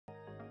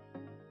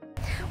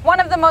One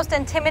of the most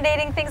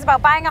intimidating things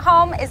about buying a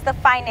home is the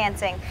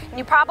financing, and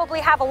you probably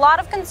have a lot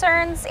of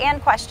concerns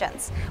and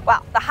questions.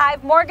 Well, the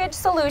Hive Mortgage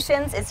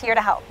Solutions is here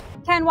to help.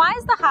 Ken, why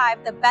is the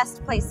Hive the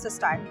best place to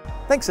start?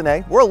 Thanks,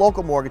 Ine. We're a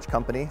local mortgage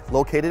company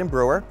located in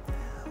Brewer.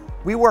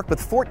 We work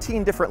with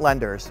 14 different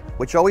lenders,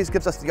 which always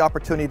gives us the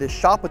opportunity to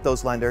shop with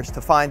those lenders to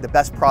find the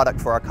best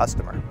product for our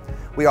customer.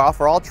 We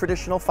offer all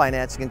traditional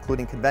financing,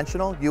 including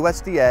conventional,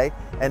 USDA,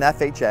 and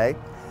FHA,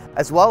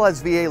 as well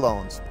as VA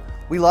loans.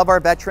 We love our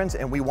veterans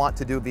and we want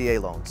to do VA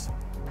loans.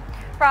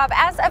 Rob,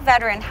 as a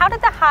veteran, how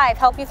did the Hive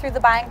help you through the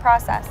buying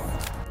process?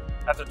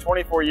 After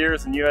 24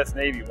 years in the U.S.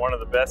 Navy, one of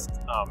the best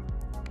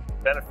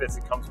benefits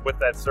that comes with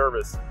that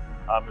service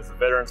is the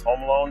Veterans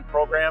Home Loan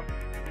Program.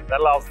 That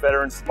allows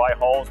veterans to buy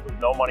homes with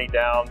no money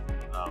down,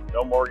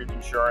 no mortgage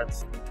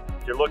insurance.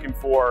 If you're looking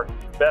for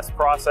the best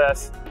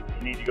process,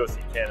 you need to go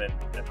see Kenneth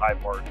and Hive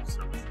Mortgage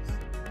Services.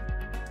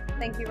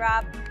 Thank you,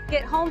 Rob.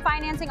 Get home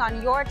financing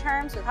on your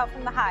terms with help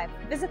from the Hive.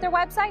 Visit their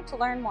website to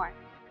learn more.